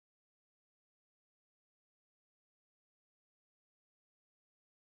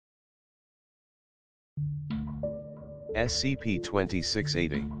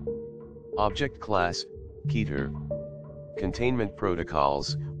SCP-2680. Object Class, Keter. Containment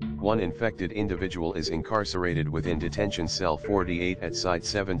Protocols. 1 infected individual is incarcerated within Detention Cell 48 at Site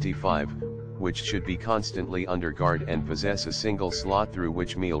 75, which should be constantly under guard and possess a single slot through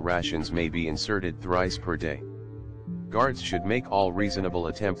which meal rations may be inserted thrice per day. Guards should make all reasonable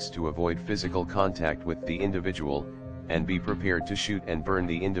attempts to avoid physical contact with the individual, and be prepared to shoot and burn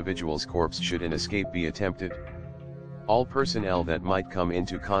the individual's corpse should an escape be attempted. All personnel that might come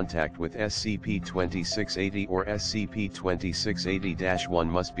into contact with SCP-2680 or SCP-2680-1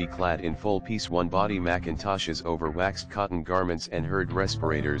 must be clad in full Piece 1 body macintoshes over waxed cotton garments and herd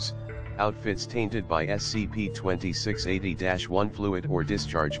respirators. Outfits tainted by SCP-2680-1 fluid or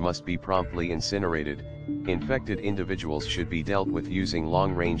discharge must be promptly incinerated. Infected individuals should be dealt with using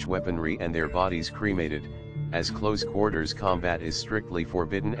long-range weaponry and their bodies cremated, as close-quarters combat is strictly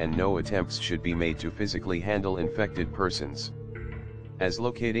forbidden and no attempts should be made to physically handle infected persons. As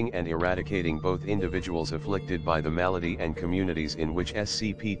locating and eradicating both individuals afflicted by the malady and communities in which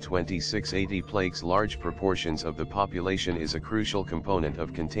SCP-2680 plagues large proportions of the population is a crucial component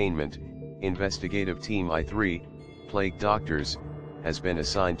of containment, Investigative Team I-3, Plague Doctors, has been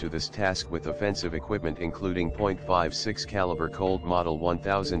assigned to this task with offensive equipment including .56 caliber Colt Model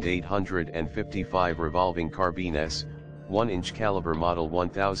 1855 revolving carbine S, 1-inch caliber Model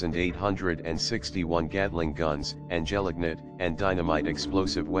 1861 Gatling guns, and gelignite and dynamite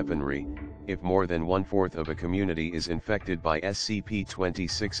explosive weaponry. If more than 1/4 of a community is infected by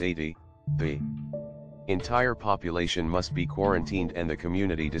SCP-2680, the entire population must be quarantined and the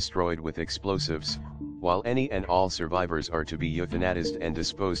community destroyed with explosives, while any and all survivors are to be euthanized and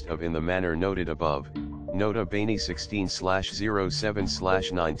disposed of in the manner noted above. Nota Bene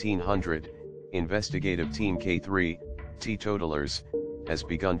 16/07/1900, Investigative Team K3, Teetotalers, has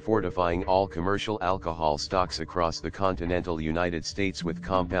begun fortifying all commercial alcohol stocks across the continental United States with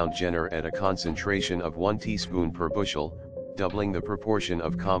compound Jenner at a concentration of 1 teaspoon per bushel, doubling the proportion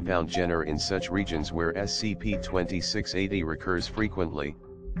of compound Jenner in such regions where SCP-2680 recurs frequently.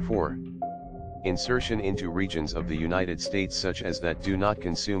 4. Insertion into regions of the United States such as that do not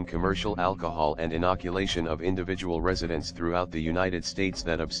consume commercial alcohol and inoculation of individual residents throughout the United States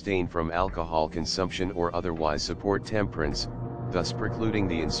that abstain from alcohol consumption or otherwise support temperance, thus precluding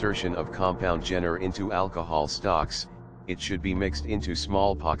the insertion of compound Jenner into alcohol stocks. It should be mixed into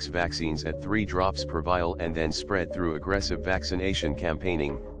smallpox vaccines at 3 drops per vial and then spread through aggressive vaccination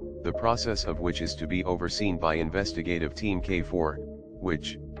campaigning, the process of which is to be overseen by Investigative Team K4,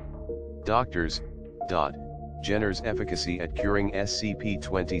 which Doctors. Jenner's efficacy at curing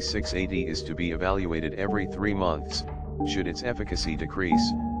SCP-2680 is to be evaluated every 3 months. Should its efficacy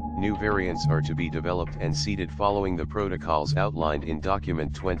decrease, new variants are to be developed and seeded following the protocols outlined in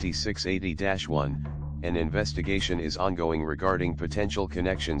Document 2680-1. An investigation is ongoing regarding potential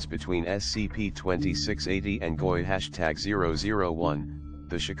connections between SCP-2680 and GOI#001,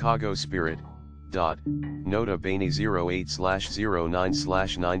 the Chicago Spirit. Nota Bene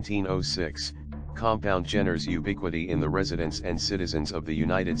 08/09/1906, compound Jenner's ubiquity in the residents and citizens of the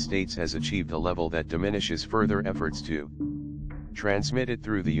United States has achieved a level that diminishes further efforts to transmit it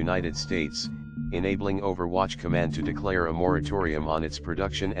through the United States, enabling Overwatch Command to declare a moratorium on its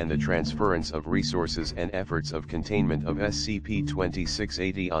production and the transference of resources and efforts of containment of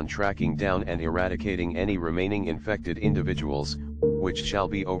SCP-2680 on tracking down and eradicating any remaining infected individuals, which shall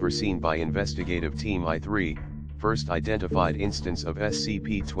be overseen by Investigative Team I-3. First identified instance of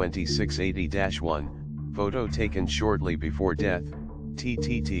SCP-2680-1, photo taken shortly before death,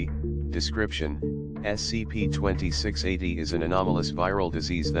 TTT, description, SCP-2680 is an anomalous viral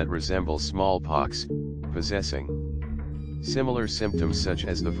disease that resembles smallpox, possessing similar symptoms such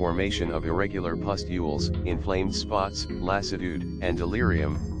as the formation of irregular pustules, inflamed spots, lassitude, and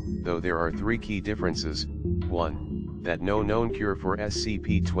delirium, though there are 3 key differences. 1. That no known cure for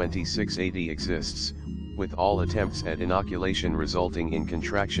SCP-2680 exists, with all attempts at inoculation resulting in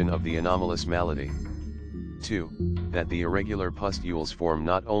contraction of the anomalous malady. 2. That the irregular pustules form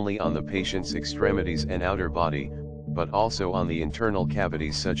not only on the patient's extremities and outer body, but also on the internal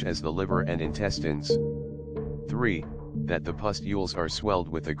cavities such as the liver and intestines. 3. That the pustules are swelled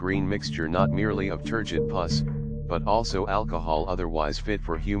with a green mixture not merely of turgid pus, but also alcohol otherwise fit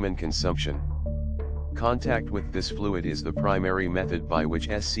for human consumption. Contact with this fluid is the primary method by which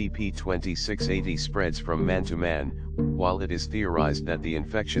SCP-2680 spreads from man to man, while it is theorized that the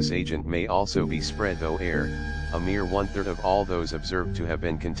infectious agent may also be spread through air. A mere 1/3 of all those observed to have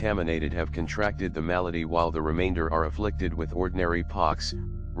been contaminated have contracted the malady while the remainder are afflicted with ordinary pox,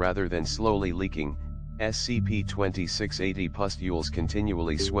 rather than slowly leaking. SCP-2680 pustules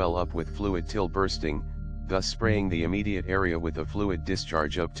continually swell up with fluid till bursting, thus spraying the immediate area with a fluid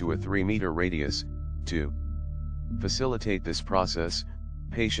discharge up to a 3-meter radius. 2. Facilitate this process,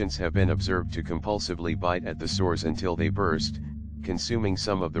 patients have been observed to compulsively bite at the sores until they burst, consuming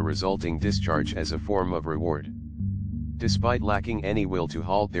some of the resulting discharge as a form of reward. Despite lacking any will to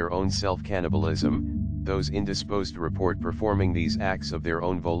halt their own self-cannibalism, those indisposed report performing these acts of their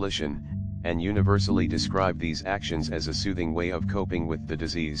own volition, and universally describe these actions as a soothing way of coping with the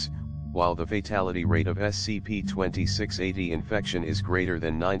disease. While the fatality rate of SCP-2680 infection is greater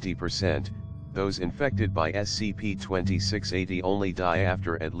than 90%, those infected by SCP-2680 only die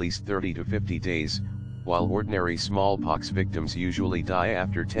after at least 30 to 50 days, while ordinary smallpox victims usually die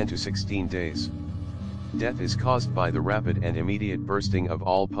after 10 to 16 days. Death is caused by the rapid and immediate bursting of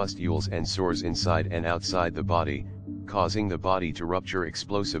all pustules and sores inside and outside the body, causing the body to rupture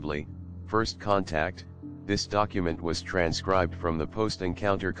explosively. First contact. This document was transcribed from the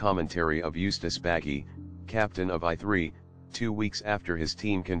post-encounter commentary of Eustace Baggy, captain of I-3, 2 weeks after his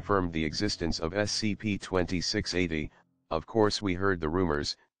team confirmed the existence of SCP-2680. Of course we heard the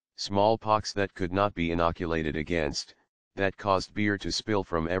rumors, smallpox that could not be inoculated against, that caused beer to spill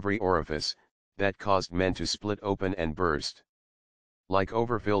from every orifice, that caused men to split open and burst like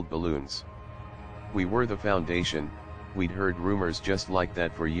overfilled balloons. We were the foundation. We'd heard rumors just like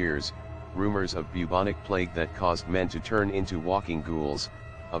that for years, rumors of bubonic plague that caused men to turn into walking ghouls,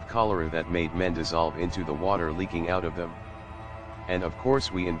 of cholera that made men dissolve into the water leaking out of them. And of course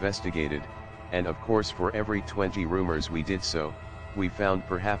we investigated, and of course for every 20 rumors we did so, we found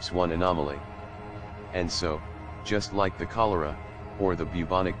perhaps one anomaly. And so, just like the cholera, or the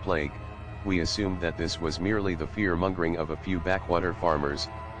bubonic plague, we assumed that this was merely the fear-mongering of a few backwater farmers.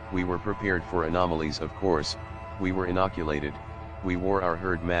 We were prepared for anomalies, of course. We were inoculated, we wore our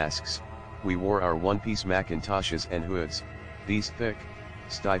herd masks, we wore our one-piece Macintoshes and hoods, these thick,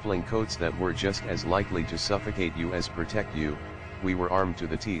 stifling coats that were just as likely to suffocate you as protect you. We were armed to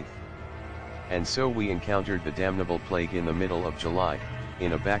the teeth. And so we encountered the damnable plague in the middle of July,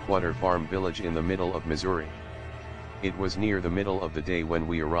 in a backwater farm village in the middle of Missouri. It was near the middle of the day when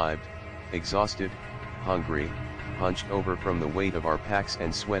we arrived, exhausted, hungry, hunched over from the weight of our packs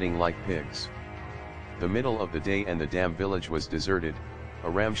and sweating like pigs. The middle of the day and the damn village was deserted, a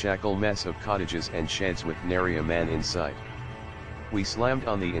ramshackle mess of cottages and sheds with nary a man inside. We slammed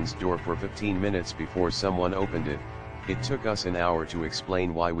on the inn's door for 15 minutes before someone opened it. It took us an hour to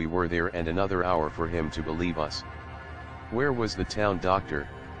explain why we were there and another hour for him to believe us. Where was the town doctor?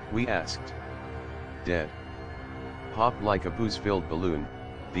 We asked. Dead. Popped like a booze-filled balloon,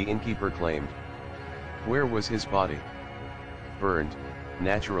 the innkeeper claimed. Where was his body? Burned,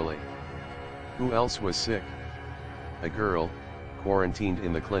 naturally. Who else was sick? A girl, quarantined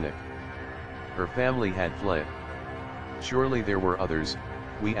in the clinic. Her family had fled. Surely there were others,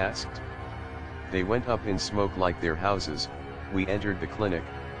 we asked. They went up in smoke like their houses. We entered the clinic.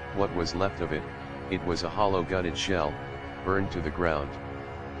 What was left of it? It was a hollow gutted shell, burned to the ground.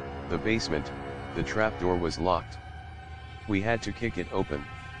 The basement, the trapdoor was locked. We had to kick it open.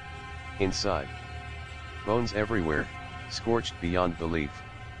 Inside, bones everywhere, scorched beyond belief.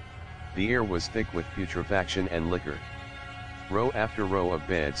 The air was thick with putrefaction and liquor. Row after row of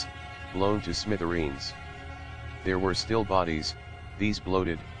beds, blown to smithereens. There were still bodies, these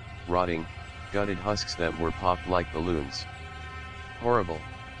bloated, rotting, gutted husks that were popped like balloons. Horrible.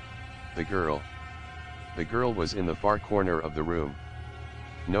 The girl. The girl was in the far corner of the room.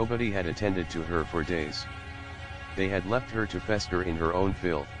 Nobody had attended to her for days. They had left her to fester in her own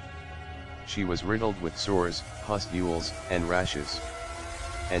filth. She was riddled with sores, pustules, and rashes.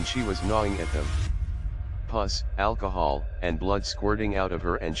 And she was gnawing at them. Pus, alcohol, and blood squirting out of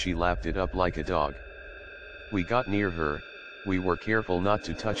her, and she lapped it up like a dog. We got near her, we were careful not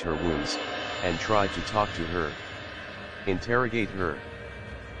to touch her wounds, and tried to talk to her. Interrogate her.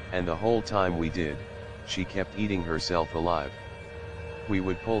 And the whole time we did, she kept eating herself alive. We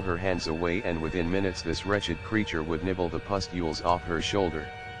would pull her hands away, and within minutes this wretched creature would nibble the pustules off her shoulder.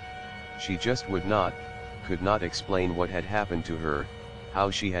 She just would not, could not explain what had happened to her, how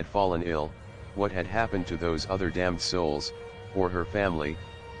she had fallen ill, what had happened to those other damned souls, or her family,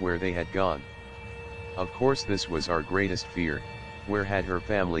 where they had gone. Of course this was our greatest fear. Where had her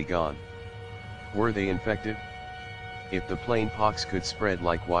family gone? Were they infected? If the plain pox could spread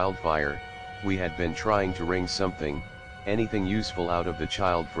like wildfire, we had been trying to wring something, anything useful out of the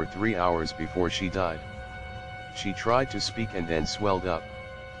child for 3 hours before she died. She tried to speak and then swelled up.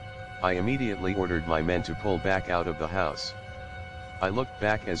 I immediately ordered my men to pull back out of the house. I looked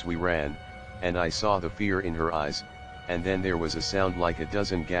back as we ran, and I saw the fear in her eyes, and then there was a sound like a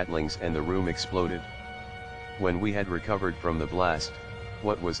dozen Gatlings and the room exploded. When we had recovered from the blast,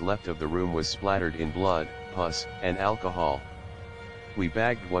 What was left of the room was splattered in blood, pus, and alcohol. We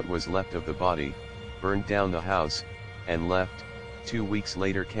bagged what was left of the body, burned down the house, and left. 2 weeks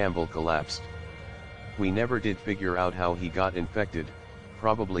later Campbell collapsed. We never did figure out how he got infected,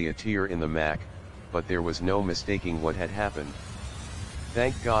 probably a tear in the Mac, but there was no mistaking what had happened.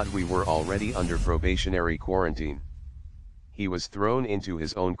 Thank God we were already under probationary quarantine. He was thrown into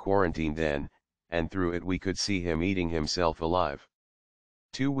his own quarantine then, and through it we could see him eating himself alive.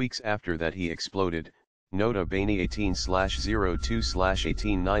 2 weeks after that he exploded, nota bene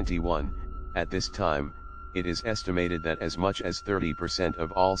 18/02/1891, at this time, it is estimated that as much as 30%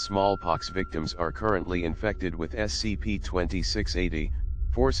 of all smallpox victims are currently infected with SCP-2680,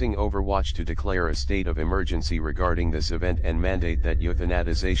 forcing Overwatch to declare a state of emergency regarding this event and mandate that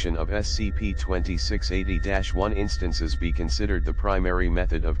euthanization of SCP-2680-1 instances be considered the primary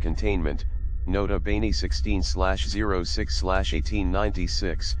method of containment. Nota bene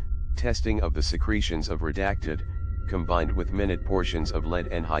 16/06/1896, testing of the secretions of redacted, combined with minute portions of lead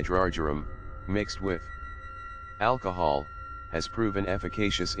and hydrargyrum, mixed with alcohol, has proven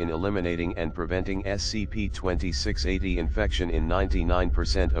efficacious in eliminating and preventing SCP-2680 infection in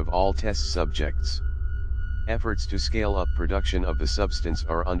 99% of all test subjects. Efforts to scale up production of the substance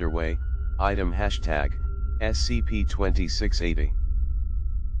are underway. Item #SCP-2680